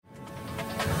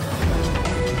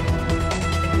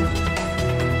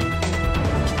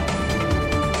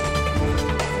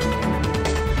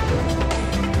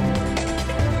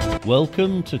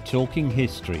Welcome to Talking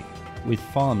History with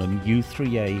Farnham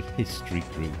U3A History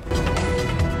Group.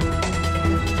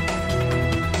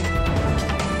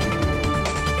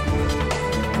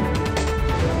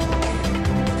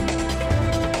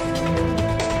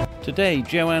 Today,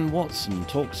 Joanne Watson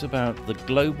talks about the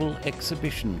global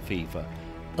exhibition fever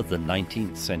of the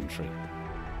 19th century.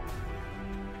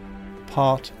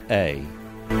 Part A.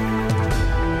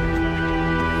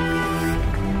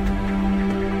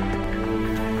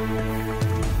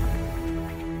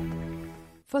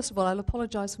 First of all, I'll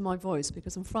apologise for my voice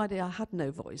because on Friday I had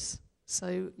no voice.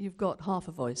 So you've got half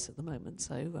a voice at the moment,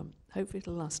 so hopefully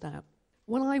it'll last out.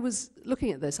 When I was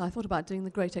looking at this, I thought about doing the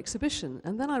Great Exhibition,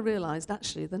 and then I realised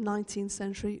actually the 19th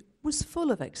century was full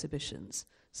of exhibitions.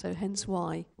 So hence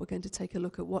why we're going to take a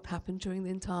look at what happened during the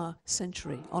entire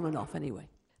century, on and off anyway.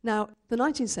 Now, the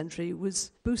 19th century was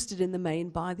boosted in the main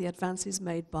by the advances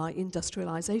made by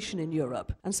industrialisation in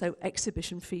Europe, and so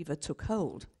exhibition fever took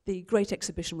hold. The Great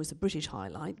Exhibition was the British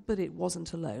highlight, but it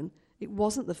wasn't alone. It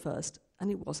wasn't the first,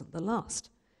 and it wasn't the last.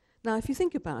 Now, if you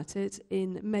think about it,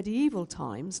 in medieval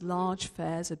times, large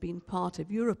fairs had been part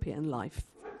of European life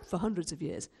for hundreds of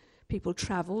years. People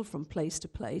travelled from place to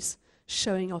place,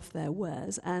 showing off their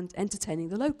wares and entertaining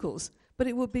the locals. But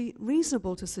it would be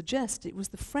reasonable to suggest it was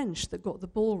the French that got the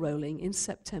ball rolling in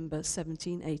September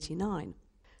 1789.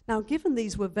 Now, given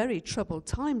these were very troubled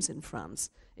times in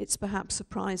France, it's perhaps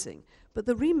surprising, but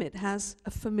the remit has a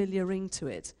familiar ring to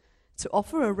it, to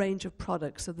offer a range of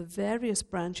products of the various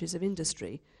branches of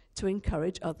industry to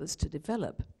encourage others to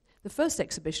develop. The first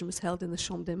exhibition was held in the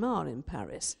Champ des Mars in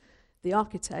Paris. The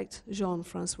architect,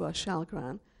 Jean-François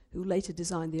Chalgrin, who later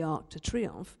designed the Arc de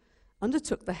Triomphe,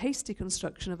 undertook the hasty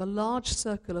construction of a large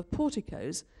circle of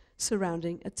porticos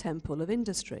surrounding a temple of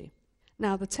industry.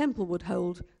 Now, the temple would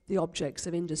hold the objects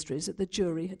of industries that the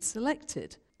jury had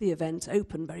selected. The event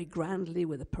opened very grandly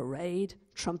with a parade,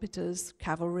 trumpeters,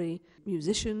 cavalry,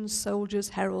 musicians, soldiers,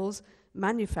 heralds,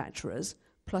 manufacturers,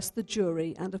 plus the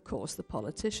jury and, of course, the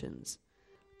politicians.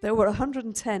 There were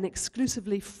 110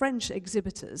 exclusively French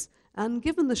exhibitors, and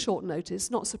given the short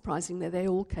notice, not surprisingly, they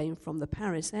all came from the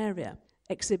Paris area.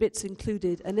 Exhibits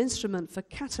included an instrument for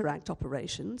cataract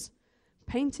operations,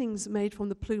 paintings made from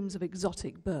the plumes of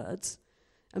exotic birds,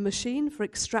 a machine for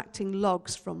extracting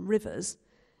logs from rivers,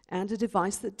 and a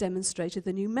device that demonstrated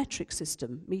the new metric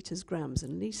system, meters, grams,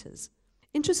 and litres.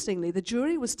 Interestingly, the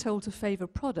jury was told to favour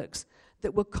products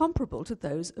that were comparable to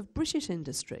those of British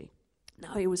industry.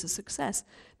 Now, it was a success.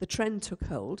 The trend took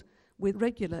hold, with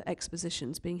regular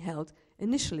expositions being held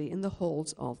initially in the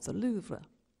halls of the Louvre.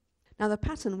 Now, the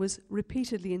pattern was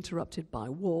repeatedly interrupted by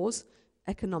wars,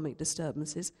 economic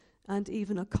disturbances, and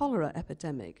even a cholera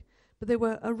epidemic. But they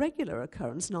were a regular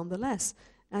occurrence nonetheless,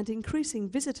 and increasing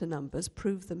visitor numbers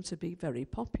proved them to be very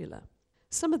popular.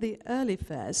 Some of the early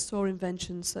fairs saw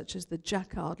inventions such as the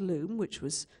Jacquard loom, which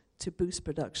was to boost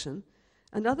production,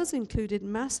 and others included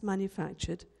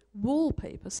mass-manufactured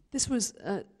wallpapers. This was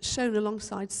shown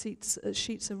alongside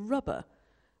sheets of rubber,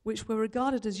 which were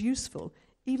regarded as useful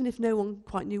even if no one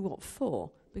quite knew what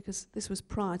for, because this was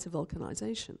prior to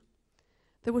vulcanization.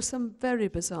 There were some very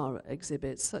bizarre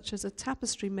exhibits, such as a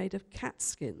tapestry made of cat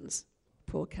skins.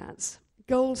 Poor cats.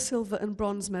 Gold, silver, and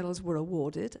bronze medals were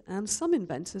awarded, and some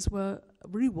inventors were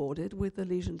rewarded with the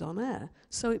Légion d'honneur,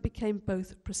 so it became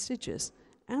both prestigious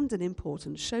and an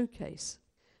important showcase.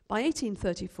 By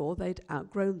 1834, they'd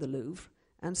outgrown the Louvre,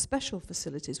 and special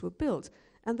facilities were built,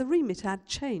 and the remit had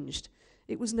changed.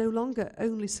 It was no longer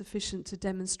only sufficient to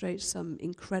demonstrate some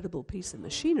incredible piece of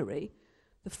machinery.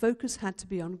 The focus had to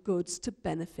be on goods to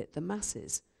benefit the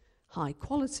masses, high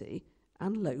quality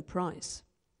and low price.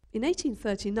 In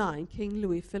 1839, King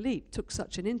Louis Philippe took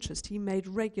such an interest he made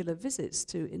regular visits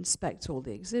to inspect all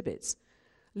the exhibits.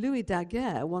 Louis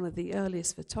Daguerre, one of the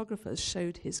earliest photographers,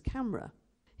 showed his camera.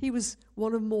 He was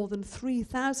one of more than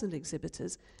 3,000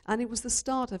 exhibitors, and it was the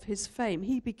start of his fame.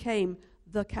 He became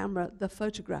the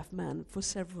photograph man for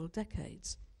several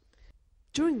decades.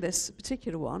 During this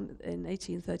particular one, in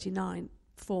 1839,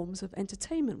 forms of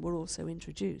entertainment were also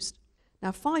introduced.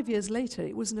 Now, 5 years later,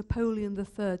 it was Napoleon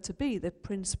III to be, the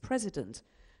Prince President,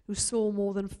 who saw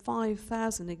more than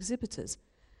 5,000 exhibitors.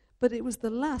 But it was the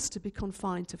last to be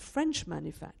confined to French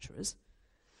manufacturers.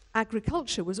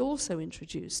 Agriculture was also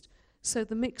introduced, so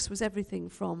the mix was everything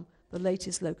from the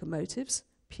latest locomotives,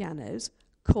 pianos,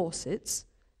 corsets,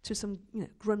 to some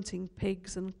grunting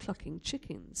pigs and clucking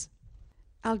chickens.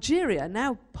 Algeria,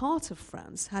 now part of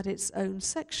France, had its own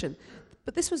section,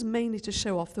 but this was mainly to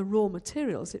show off the raw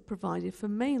materials it provided for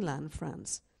mainland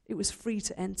France. It was free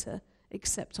to enter,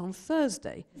 except on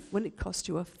Thursday, when it cost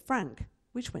you a franc,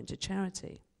 which went to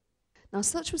charity. Now,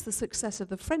 such was the success of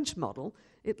the French model,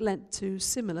 it led to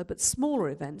similar but smaller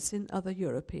events in other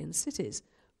European cities: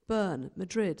 Bern,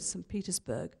 Madrid, St.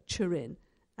 Petersburg, Turin,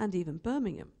 and even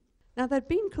Birmingham. Now, there'd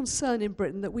been concern in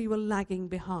Britain that we were lagging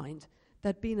behind.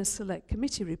 There'd been a select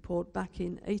committee report back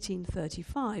in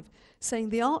 1835 saying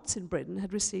the arts in Britain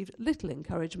had received little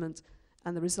encouragement,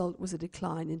 and the result was a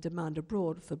decline in demand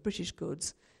abroad for British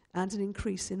goods and an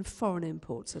increase in foreign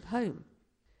imports at home.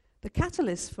 The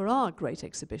catalyst for our Great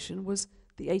Exhibition was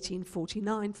the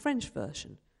 1849 French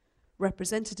version.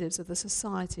 Representatives of the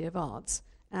Society of Arts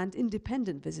and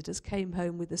independent visitors came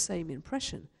home with the same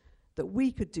impression, that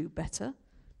we could do better,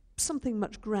 something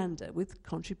much grander, with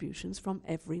contributions from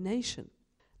every nation.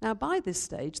 Now, by this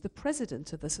stage, the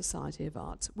president of the Society of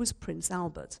Arts was Prince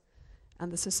Albert,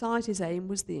 and the Society's aim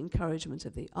was the encouragement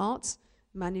of the arts,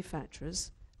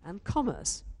 manufacturers, and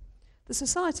commerce. The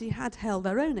Society had held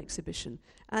their own exhibition,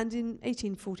 and in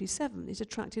 1847 it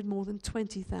attracted more than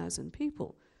 20,000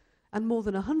 people, and more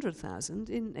than 100,000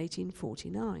 in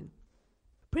 1849.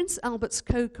 Prince Albert's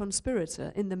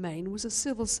co-conspirator in the main was a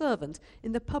civil servant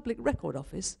in the Public Record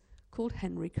Office called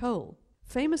Henry Cole.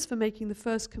 Famous for making the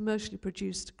first commercially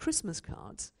produced Christmas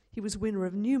cards, he was winner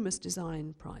of numerous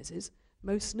design prizes,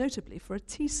 most notably for a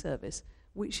tea service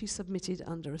which he submitted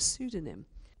under a pseudonym,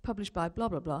 published by blah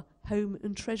blah blah Home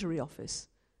and Treasury Office.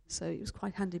 So it was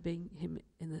quite handy being him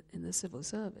in the civil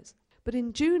service. But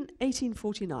in June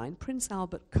 1849, Prince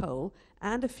Albert Cole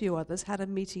and a few others had a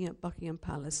meeting at Buckingham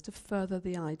Palace to further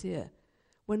the idea.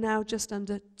 We're now just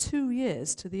under 2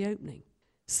 years to the opening.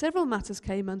 Several matters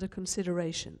came under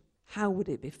consideration. How would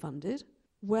it be funded?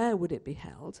 Where would it be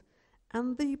held?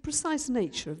 And the precise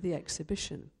nature of the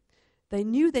exhibition. They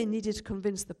knew they needed to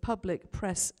convince the public,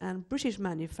 press, and British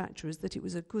manufacturers that it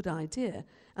was a good idea,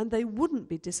 and they wouldn't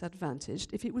be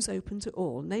disadvantaged if it was open to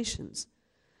all nations.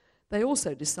 They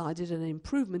also decided an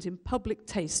improvement in public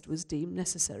taste was deemed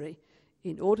necessary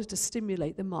in order to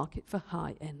stimulate the market for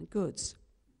high-end goods.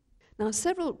 Now,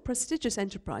 several prestigious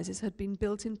enterprises had been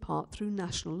built in part through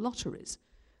national lotteries,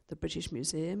 the British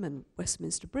Museum and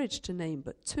Westminster Bridge, to name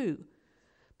but two.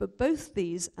 But both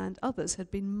these and others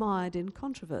had been mired in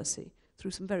controversy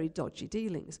through some very dodgy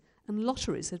dealings, and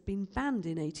lotteries had been banned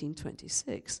in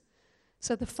 1826.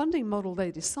 So the funding model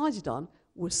they decided on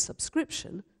was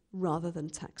subscription rather than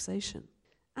taxation.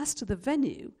 As to the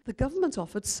venue, the government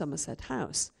offered Somerset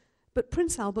House, but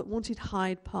Prince Albert wanted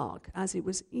Hyde Park, as it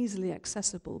was easily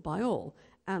accessible by all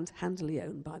and handily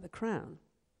owned by the Crown.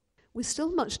 With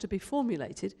still much to be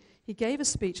formulated, he gave a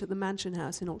speech at the Mansion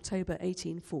House in October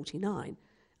 1849,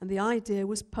 and the idea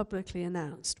was publicly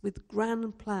announced, with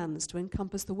grand plans to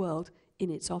encompass the world in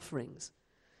its offerings.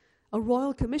 A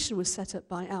royal commission was set up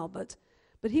by Albert,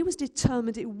 but he was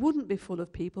determined it wouldn't be full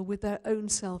of people with their own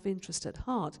self-interest at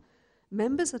heart.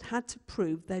 Members had to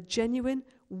prove their genuine,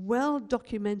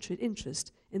 well-documented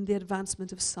interest in the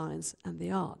advancement of science and the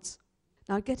arts.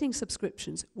 Now, getting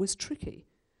subscriptions was tricky.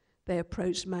 They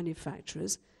approached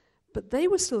manufacturers, but they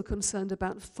were still concerned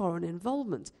about foreign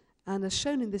involvement, and as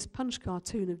shown in this Punch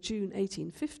cartoon of June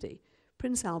 1850,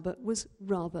 Prince Albert was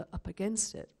rather up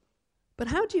against it. But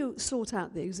how do you sort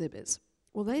out the exhibits?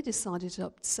 Well, they decided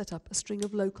to set up a string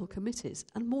of local committees,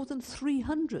 and more than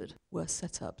 300 were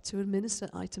set up to administer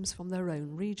items from their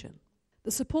own region.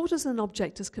 The supporters and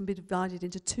objectors can be divided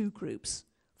into two groups.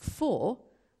 4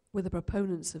 were the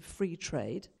proponents of free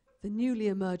trade, the newly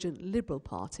emergent Liberal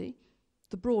Party,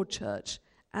 the Broad Church,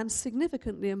 and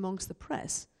significantly amongst the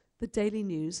press, the Daily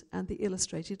News and the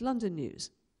Illustrated London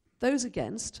News. Those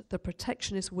against, the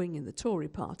protectionist wing in the Tory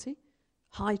Party,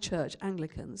 High Church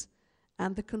Anglicans,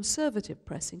 and the conservative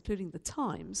press, including the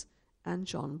Times and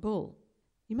John Bull.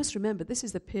 You must remember, this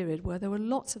is the period where there were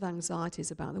lots of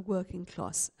anxieties about the working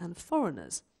class and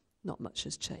foreigners. Not much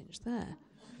has changed there.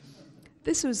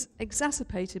 This was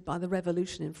exacerbated by the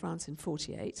revolution in France in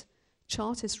 1948,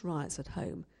 Chartist riots at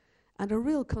home, and a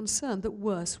real concern that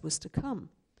worse was to come.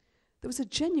 There was a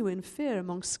genuine fear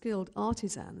among skilled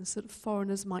artisans that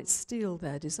foreigners might steal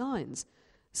their designs,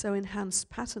 so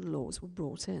enhanced patent laws were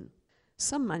brought in.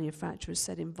 Some manufacturers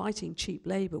said inviting cheap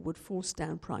labour would force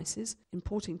down prices,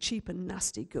 importing cheap and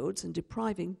nasty goods and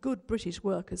depriving good British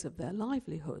workers of their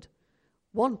livelihood.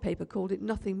 One paper called it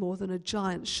nothing more than a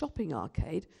giant shopping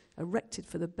arcade erected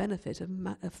for the benefit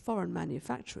of foreign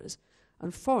manufacturers,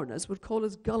 and foreigners would call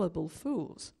us gullible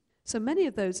fools. So many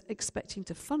of those expecting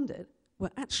to fund it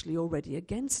were actually already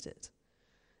against it.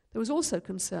 There was also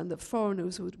concern that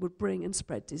foreigners would bring and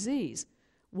spread disease.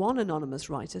 One anonymous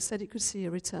writer said it could see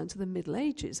a return to the Middle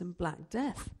Ages and Black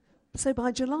Death. So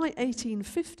by July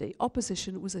 1850,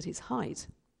 opposition was at its height.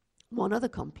 One other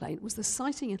complaint was the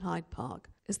sighting in Hyde Park,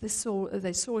 as they saw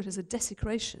it as a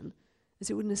desecration as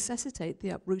it would necessitate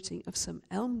the uprooting of some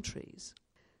elm trees.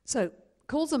 So,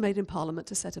 calls are made in Parliament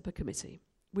to set up a committee,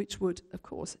 which would, of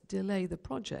course, delay the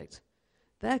project.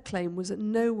 Their claim was that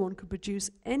no one could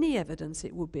produce any evidence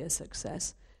it would be a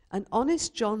success, and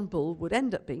honest John Bull would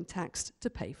end up being taxed to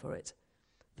pay for it.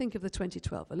 Think of the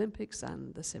 2012 Olympics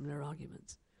and the similar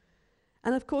arguments.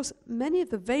 And of course, many of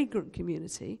the vagrant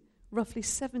community, roughly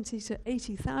 70 to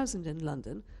 80,000 in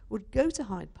London, would go to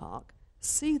Hyde Park,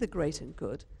 see the great and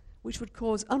good, which would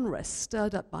cause unrest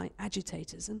stirred up by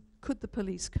agitators, and could the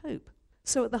police cope?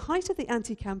 So at the height of the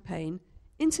anti-campaign,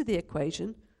 into the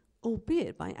equation,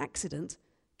 albeit by accident,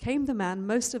 came the man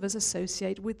most of us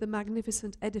associate with the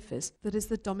magnificent edifice that is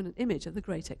the dominant image of the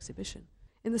Great Exhibition.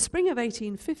 In the spring of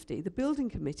 1850, the building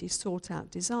committee sought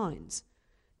out designs.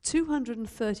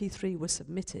 233 were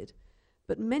submitted,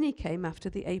 but many came after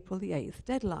the April the 8th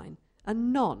deadline,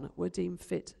 and none were deemed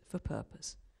fit for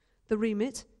purpose. The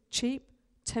remit, cheap,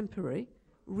 temporary,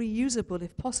 reusable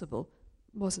if possible,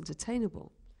 wasn't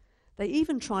attainable. They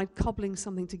even tried cobbling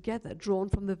something together drawn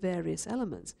from the various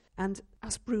elements and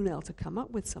asked Brunel to come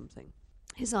up with something.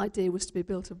 His idea was to be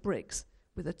built of bricks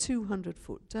with a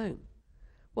 200-foot dome.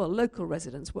 Well, local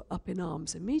residents were up in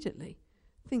arms immediately.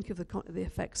 Think of the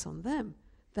effects on them.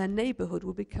 Their neighbourhood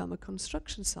would become a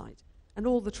construction site, and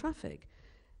all the traffic.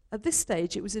 At this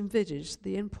stage, it was envisaged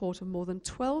the import of more than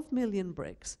 12 million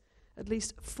bricks, at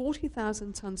least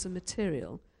 40,000 tonnes of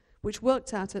material, which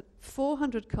worked out at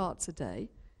 400 carts a day,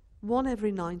 one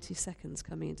every 90 seconds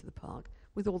coming into the park,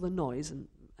 with all the noise and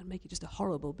make it just a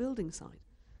horrible building site.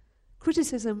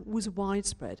 Criticism was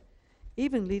widespread,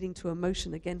 even leading to a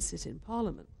motion against it in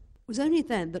Parliament. It was only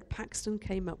then that Paxton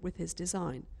came up with his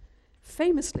design,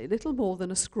 famously little more than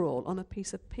a scrawl on a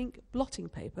piece of pink blotting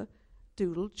paper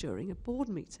doodled during a board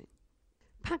meeting.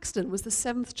 Paxton was the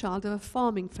 7th child of a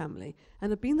farming family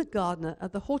and had been the gardener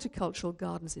at the Horticultural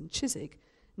Gardens in Chiswick,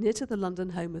 near to the London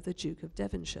home of the Duke of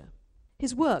Devonshire.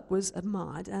 His work was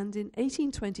admired, and in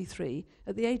 1823,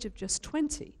 at the age of just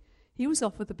 20, he was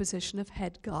offered the position of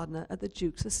head gardener at the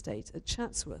Duke's estate at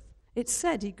Chatsworth. It's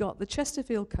said he got the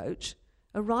Chesterfield coach,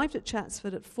 arrived at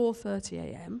Chatsworth at 4:30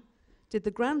 a.m., did the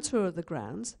grand tour of the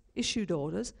grounds, issued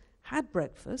orders, had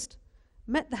breakfast,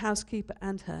 met the housekeeper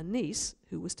and her niece,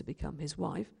 who was to become his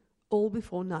wife, all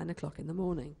before 9 o'clock in the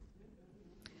morning.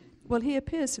 Well, he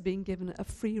appears to have been given a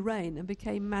free rein and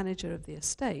became manager of the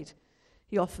estate.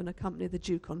 He often accompanied the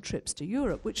Duke on trips to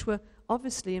Europe, which were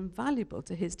obviously invaluable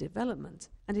to his development.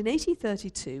 And in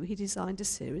 1832, he designed a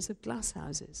series of glass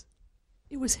houses.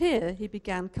 It was here he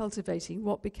began cultivating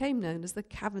what became known as the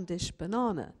Cavendish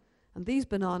banana, and these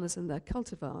bananas and their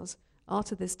cultivars are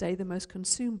to this day the most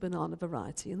consumed banana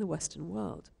variety in the Western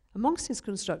world. Amongst his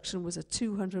construction was a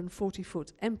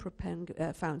 240-foot Emperor pen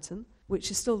fountain,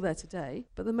 which is still there today,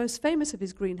 but the most famous of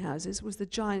his greenhouses was the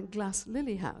giant glass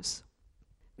lily house.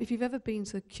 If you've ever been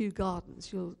to Kew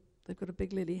Gardens, they've got a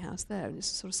big lily house there, and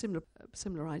it's a sort of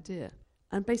similar idea.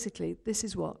 And basically, this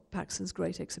is what Paxton's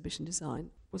Great Exhibition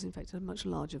design was, in fact, a much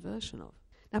larger version of.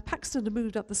 Now, Paxton had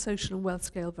moved up the social and wealth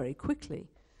scale very quickly.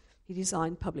 He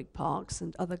designed public parks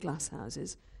and other glass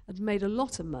houses and made a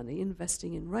lot of money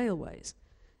investing in railways.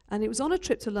 And it was on a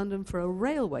trip to London for a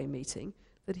railway meeting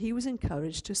that he was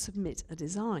encouraged to submit a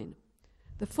design.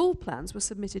 The full plans were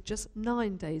submitted just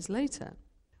 9 days later.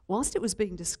 Whilst it was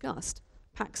being discussed,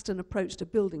 Paxton approached a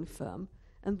building firm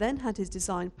and then had his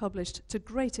design published to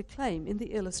great acclaim in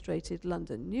the Illustrated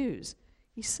London News.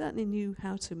 He certainly knew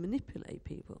how to manipulate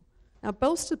people. Now,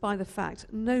 bolstered by the fact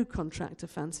no contractor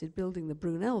fancied building the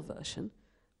Brunel version,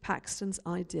 Paxton's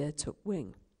idea took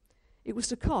wing. It was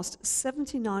to cost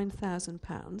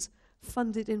 £79,000,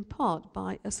 funded in part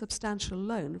by a substantial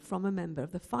loan from a member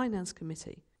of the Finance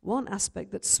Committee. One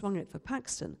aspect that swung it for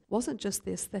Paxton wasn't just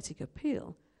the aesthetic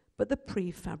appeal, but the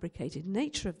prefabricated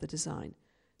nature of the design.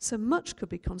 So much could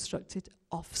be constructed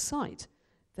off-site,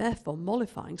 therefore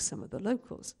mollifying some of the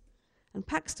locals. And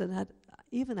Paxton had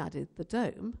even added the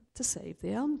dome to save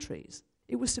the elm trees.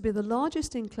 It was to be the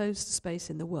largest enclosed space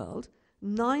in the world,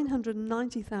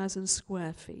 990,000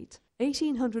 square feet,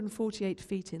 1,848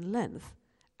 feet in length,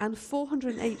 and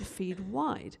 408 feet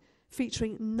wide,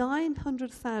 featuring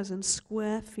 900,000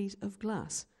 square feet of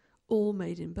glass, all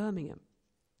made in Birmingham.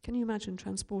 Can you imagine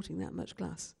transporting that much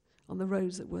glass on the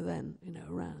roads that were then,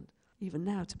 around? Even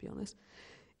now, to be honest.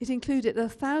 It included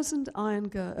 1,000 iron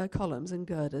columns and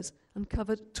girders and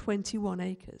covered 21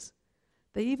 acres.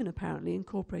 They even apparently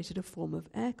incorporated a form of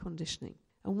air conditioning.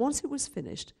 And once it was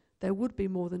finished, there would be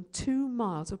more than 2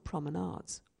 miles of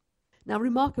promenades. Now,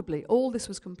 remarkably, all this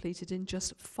was completed in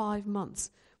just 5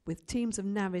 months, with teams of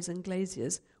navvies and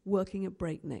glaziers working at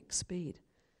breakneck speed.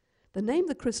 The name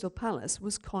the Crystal Palace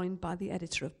was coined by the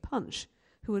editor of Punch,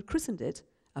 who had christened it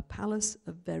a palace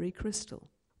of very crystal.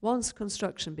 Once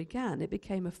construction began, it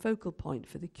became a focal point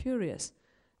for the curious.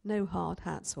 No hard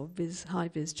hats or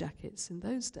high-vis jackets in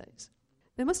those days.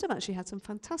 They must have actually had some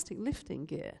fantastic lifting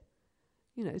gear,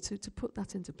 to put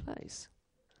that into place.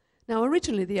 Now,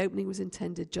 originally the opening was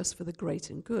intended just for the great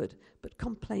and good, but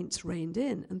complaints rained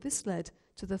in, and this led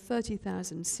to the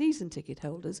 30,000 season ticket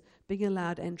holders being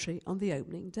allowed entry on the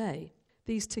opening day.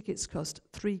 These tickets cost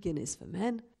 3 guineas for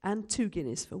men and 2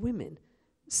 guineas for women,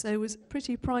 so it was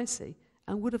pretty pricey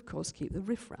and would, of course, keep the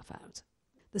riffraff out.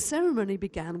 The ceremony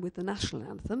began with the national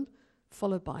anthem,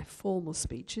 followed by formal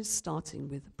speeches, starting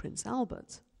with Prince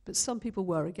Albert, but some people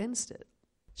were against it.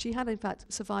 She had, in fact,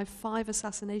 survived 5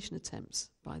 assassination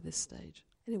attempts by this stage.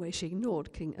 Anyway, she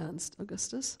ignored King Ernst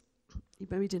Augustus. He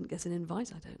maybe didn't get an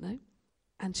invite, I don't know.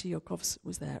 And Chiolkovs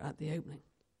was there at the opening.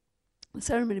 The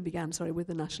ceremony began, with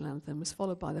the national anthem, was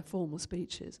followed by the formal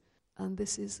speeches, and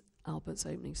this is Albert's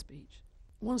opening speech.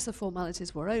 Once the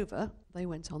formalities were over, they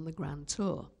went on the grand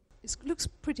tour. It looks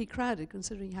pretty crowded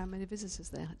considering how many visitors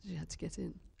they had to get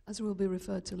in. As will be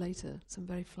referred to later, some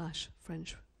very flash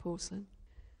French porcelain.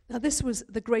 Now, this was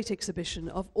the great exhibition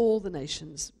of all the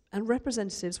nations, and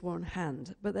representatives were on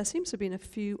hand, but there seems to have been a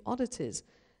few oddities.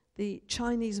 The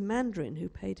Chinese mandarin who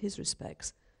paid his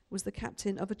respects was the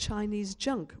captain of a Chinese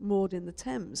junk moored in the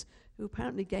Thames, who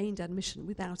apparently gained admission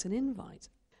without an invite.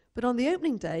 But on the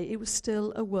opening day, it was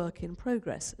still a work in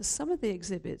progress, as some of the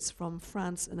exhibits from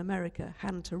France and America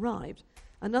hadn't arrived,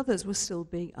 and others were still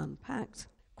being unpacked.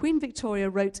 Queen Victoria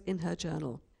wrote in her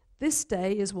journal, "This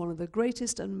day is one of the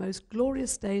greatest and most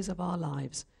glorious days of our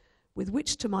lives, with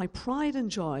which to my pride and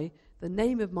joy the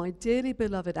name of my dearly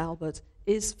beloved Albert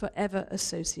is forever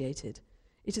associated.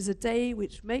 It is a day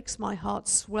which makes my heart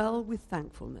swell with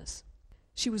thankfulness."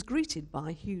 She was greeted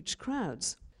by huge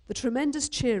crowds. The tremendous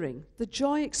cheering, the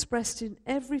joy expressed in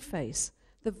every face,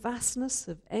 the vastness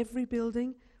of every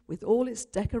building with all its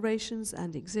decorations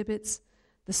and exhibits,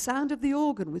 the sound of the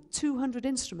organ with 200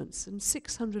 instruments and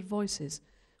 600 voices,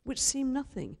 which seemed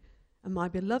nothing, and my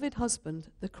beloved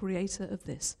husband, the creator of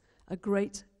this, a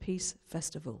great peace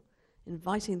festival,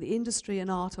 inviting the industry and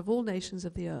art of all nations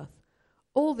of the earth.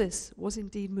 All this was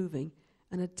indeed moving,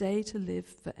 and a day to live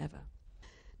forever.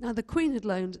 Now, the Queen had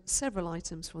loaned several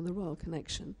items from the royal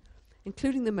collection,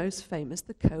 including the most famous,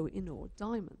 the Koh-i-Noor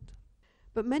diamond.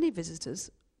 But many visitors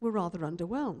were rather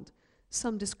underwhelmed.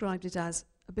 Some described it as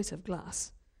a bit of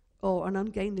glass or an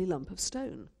ungainly lump of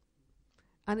stone.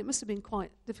 And it must have been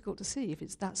quite difficult to see if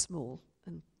it's that small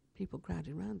and people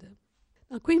crowding around it.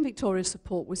 Now, Queen Victoria's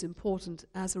support was important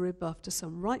as a rebuff to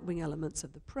some right-wing elements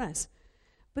of the press,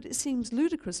 but it seems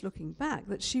ludicrous looking back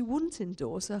that she wouldn't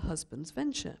endorse her husband's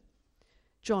venture.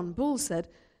 John Bull said,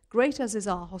 "Great as is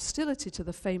our hostility to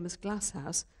the famous glass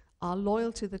house, our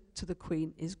loyalty to the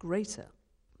Queen is greater."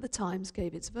 The Times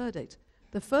gave its verdict.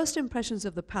 "The first impressions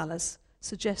of the palace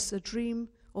suggests a dream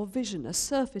or vision, a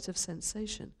surfeit of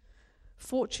sensation.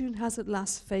 Fortune has at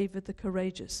last favoured the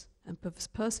courageous and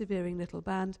persevering little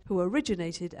band who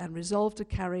originated and resolved to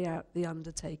carry out the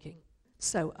undertaking."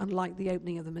 So, unlike the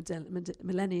opening of the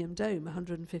Millennium Dome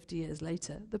 150 years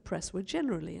later, the press were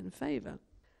generally in favour.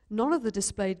 None of the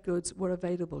displayed goods were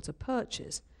available to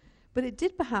purchase, but it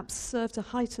did perhaps serve to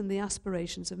heighten the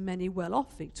aspirations of many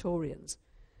well-off Victorians.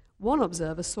 One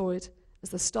observer saw it as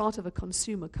the start of a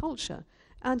consumer culture,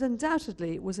 and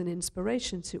undoubtedly it was an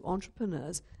inspiration to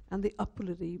entrepreneurs and the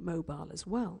upwardly mobile as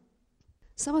well.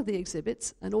 Some of the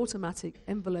exhibits, an automatic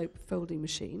envelope folding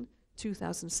machine,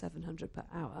 2,700 per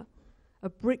hour, a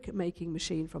brick-making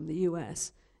machine from the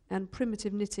US, and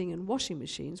primitive knitting and washing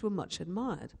machines were much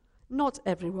admired. Not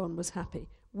everyone was happy.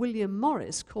 William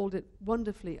Morris called it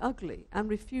wonderfully ugly and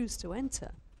refused to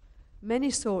enter. Many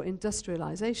saw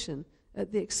industrialization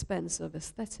at the expense of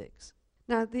aesthetics.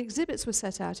 Now, the exhibits were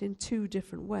set out in 2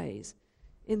 different ways.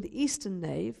 In the eastern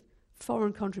nave,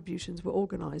 foreign contributions were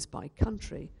organized by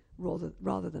country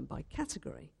rather than by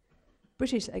category.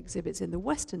 British exhibits in the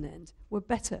western end were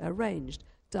better arranged,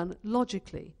 done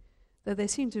logically, though they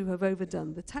seem to have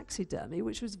overdone the taxidermy,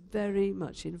 which was very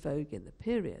much in vogue in the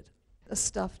period. A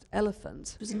stuffed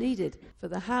elephant was needed for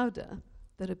the howdah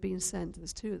that had been sent,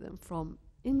 there's 2 of them, from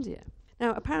India.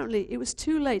 Now, apparently, it was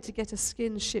too late to get a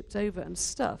skin shipped over and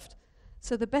stuffed,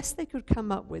 so the best they could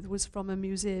come up with was from a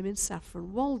museum in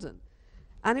Saffron Walden.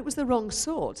 And it was the wrong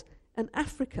sort, an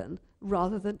African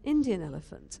rather than Indian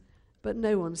elephant, but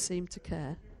no one seemed to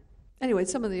care. Anyway,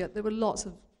 there were lots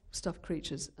of stuffed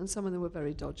creatures, and some of them were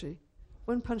very dodgy.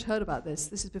 When Punch heard about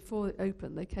this is before it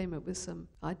opened, they came up with some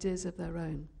ideas of their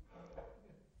own.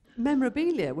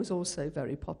 Memorabilia was also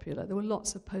very popular. There were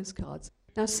lots of postcards.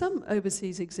 Now, some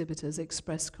overseas exhibitors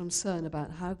expressed concern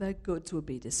about how their goods would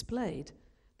be displayed.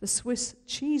 The Swiss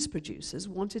cheese producers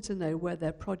wanted to know where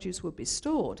their produce would be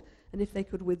stored and if they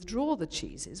could withdraw the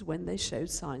cheeses when they showed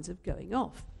signs of going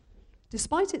off.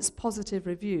 Despite its positive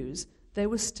reviews, there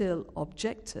were still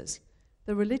objectors.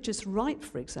 The religious right,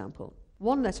 for example.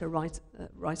 One letter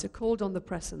writer called on the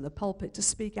press and the pulpit to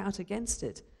speak out against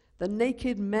it. The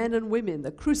naked men and women,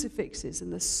 the crucifixes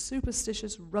and the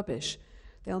superstitious rubbish.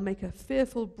 They'll make a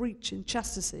fearful breach in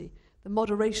chastity, the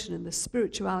moderation and the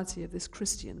spirituality of this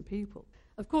Christian people.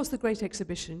 Of course, the Great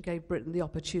Exhibition gave Britain the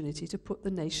opportunity to put the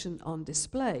nation on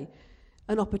display.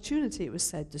 An opportunity, it was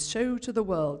said, to show to the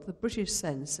world the British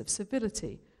sense of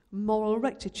civility, moral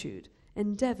rectitude,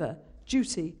 endeavour,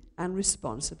 duty and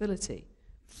responsibility,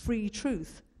 free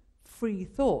truth, free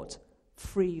thought,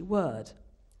 free word,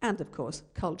 and, of course,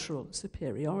 cultural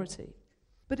superiority.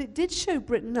 But it did show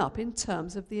Britain up in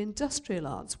terms of the industrial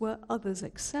arts where others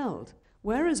excelled.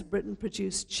 Whereas Britain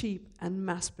produced cheap and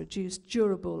mass-produced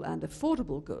durable and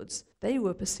affordable goods, they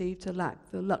were perceived to lack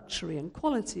the luxury and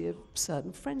quality of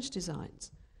certain French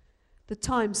designs. The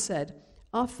Times said,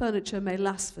 "Our furniture may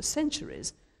last for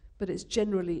centuries, but it's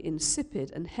generally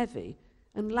insipid and heavy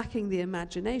and lacking the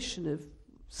imagination of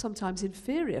sometimes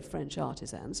inferior French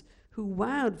artisans who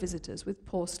wowed visitors with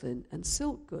porcelain and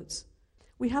silk goods.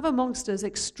 We have amongst us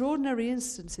extraordinary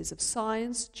instances of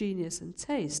science, genius and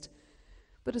taste,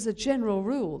 but as a general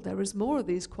rule, there is more of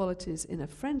these qualities in a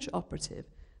French operative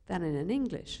than in an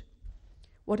English.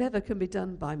 Whatever can be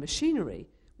done by machinery,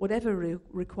 whatever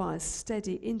requires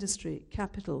steady industry,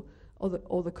 capital,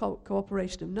 or the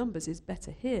cooperation of numbers is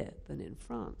better here than in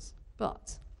France."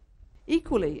 But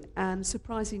equally, and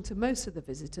surprising to most of the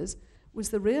visitors, was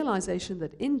the realization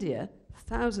that India,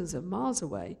 thousands of miles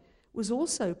away, was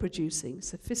also producing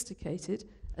sophisticated,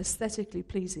 aesthetically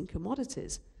pleasing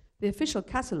commodities. The official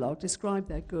catalogue described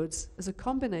their goods as a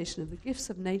combination of the gifts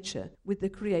of nature with the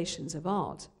creations of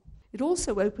art. It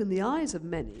also opened the eyes of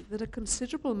many that a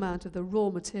considerable amount of the raw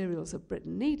materials that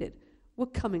Britain needed were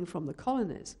coming from the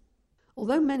colonies.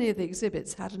 Although many of the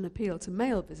exhibits had an appeal to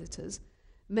male visitors,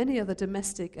 many other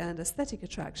domestic and aesthetic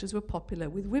attractions were popular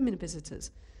with women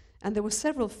visitors, and there were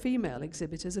several female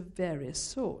exhibitors of various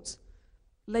sorts.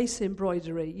 Lace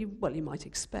embroidery, you might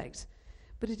expect,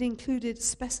 but it included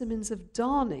specimens of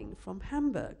darning from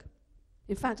Hamburg.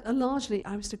 In fact, a largely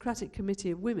aristocratic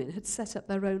committee of women had set up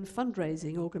their own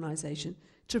fundraising organisation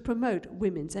to promote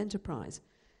women's enterprise.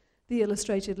 The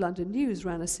Illustrated London News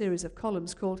ran a series of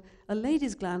columns called A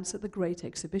Lady's Glance at the Great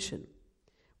Exhibition.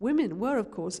 Women were,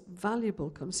 of course,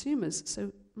 valuable consumers,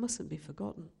 so mustn't be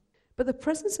forgotten. But the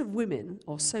presence of women,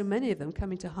 or so many of them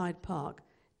coming to Hyde Park,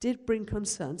 did bring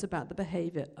concerns about the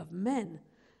behaviour of men.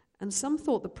 And some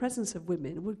thought the presence of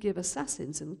women would give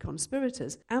assassins and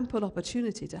conspirators ample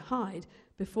opportunity to hide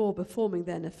before performing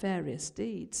their nefarious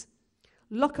deeds.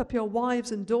 "Lock up your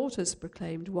wives and daughters,"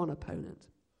 proclaimed one opponent.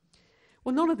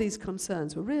 Well, none of these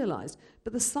concerns were realised,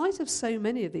 but the sight of so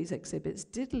many of these exhibits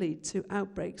did lead to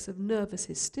outbreaks of nervous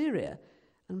hysteria,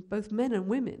 and both men and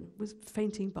women were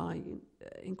fainting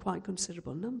in quite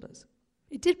considerable numbers.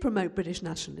 It did promote British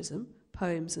nationalism.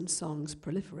 Poems and songs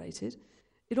proliferated.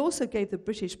 It also gave the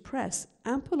British press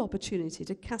ample opportunity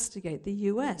to castigate the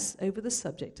US over the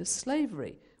subject of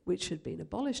slavery, which had been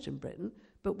abolished in Britain,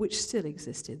 but which still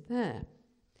existed there.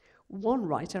 One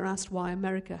writer asked why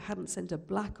America hadn't sent a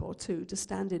black or two to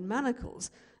stand in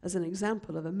manacles as an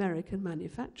example of American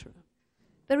manufacturer.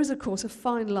 There is, of course, a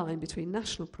fine line between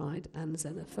national pride and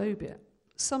xenophobia.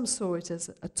 Some saw it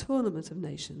as a tournament of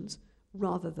nations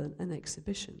rather than an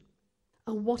exhibition.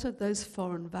 And what of those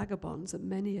foreign vagabonds that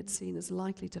many had seen as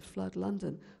likely to flood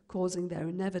London, causing their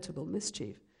inevitable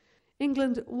mischief?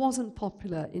 England wasn't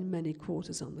popular in many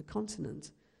quarters on the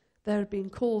continent. There had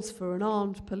been calls for an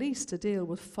armed police to deal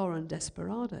with foreign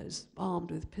desperadoes,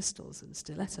 armed with pistols and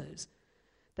stilettos.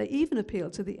 They even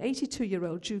appealed to the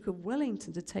 82-year-old Duke of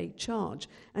Wellington to take charge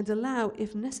and allow,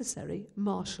 if necessary,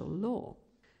 martial law.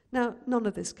 Now, none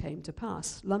of this came to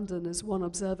pass. London, as one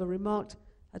observer remarked,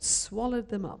 had swallowed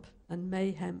them up, and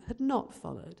mayhem had not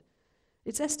followed.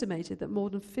 It's estimated that more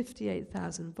than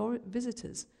 58,000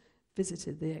 visitors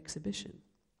visited the exhibition.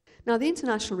 Now, the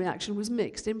international reaction was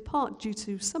mixed, in part due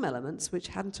to some elements which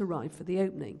hadn't arrived for the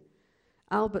opening.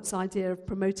 Albert's idea of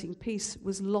promoting peace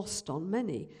was lost on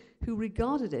many, who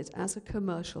regarded it as a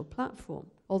commercial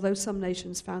platform. Although some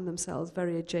nations found themselves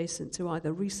very adjacent to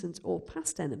either recent or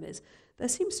past enemies, there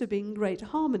seems to have been great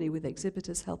harmony with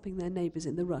exhibitors helping their neighbours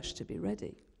in the rush to be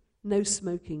ready. No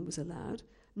smoking was allowed,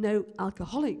 no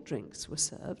alcoholic drinks were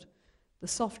served. The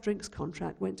soft drinks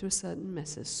contract went to a certain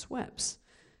Messrs. Schweppes.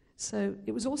 So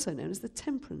it was also known as the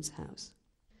Temperance House.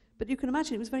 But you can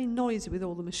imagine it was very noisy with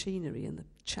all the machinery and the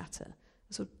chatter,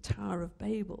 a sort of Tower of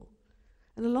Babel.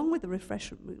 And along with the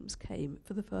refreshment rooms came,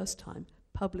 for the first time,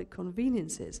 public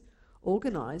conveniences,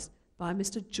 organised by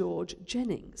Mr. George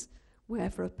Jennings,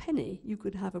 where for a penny you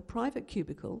could have a private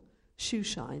cubicle, shoe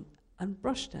shine and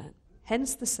brush down.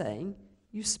 Hence the saying,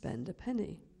 you spend a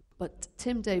penny. But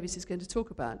Tim Davies is going to talk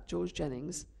about George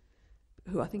Jennings,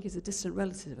 who I think is a distant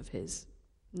relative of his,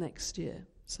 next year.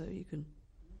 So you can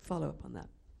follow up on that.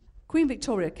 Queen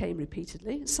Victoria came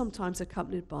repeatedly, sometimes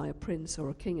accompanied by a prince or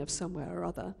a king of somewhere or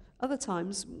other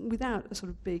times without a sort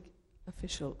of big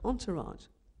official entourage.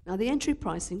 Now, the entry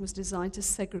pricing was designed to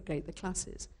segregate the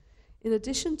classes. In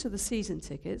addition to the season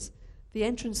tickets, the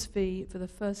entrance fee for the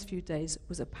first few days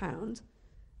was £1,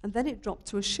 and then it dropped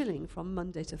to £1 from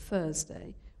Monday to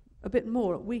Thursday, a bit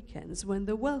more at weekends when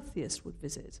the wealthiest would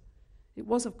visit. It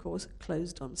was, of course,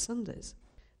 closed on Sundays.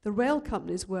 The rail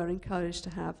companies were encouraged to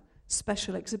have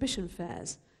special exhibition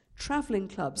fairs. Travelling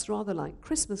clubs, rather like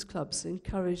Christmas clubs,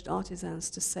 encouraged artisans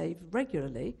to save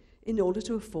regularly in order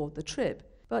to afford the trip.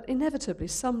 But inevitably,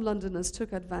 some Londoners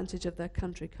took advantage of their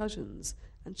country cousins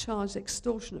and charged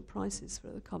extortionate prices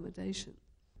for accommodation.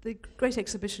 The Great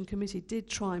Exhibition Committee did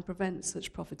try and prevent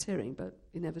such profiteering, but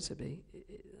inevitably,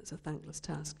 it's a thankless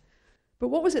task. But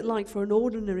what was it like for an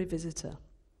ordinary visitor?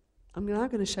 I'm now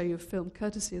going to show you a film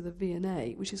courtesy of the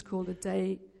V&A, which is called A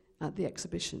Day at the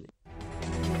Exhibition.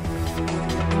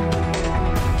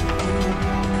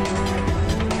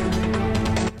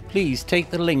 Please take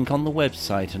the link on the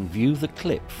website and view the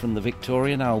clip from the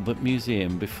Victoria and Albert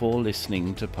Museum before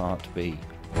listening to Part B.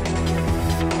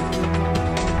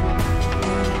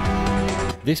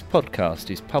 This podcast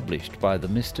is published by the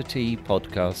Mr. T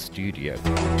Podcast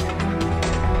Studio.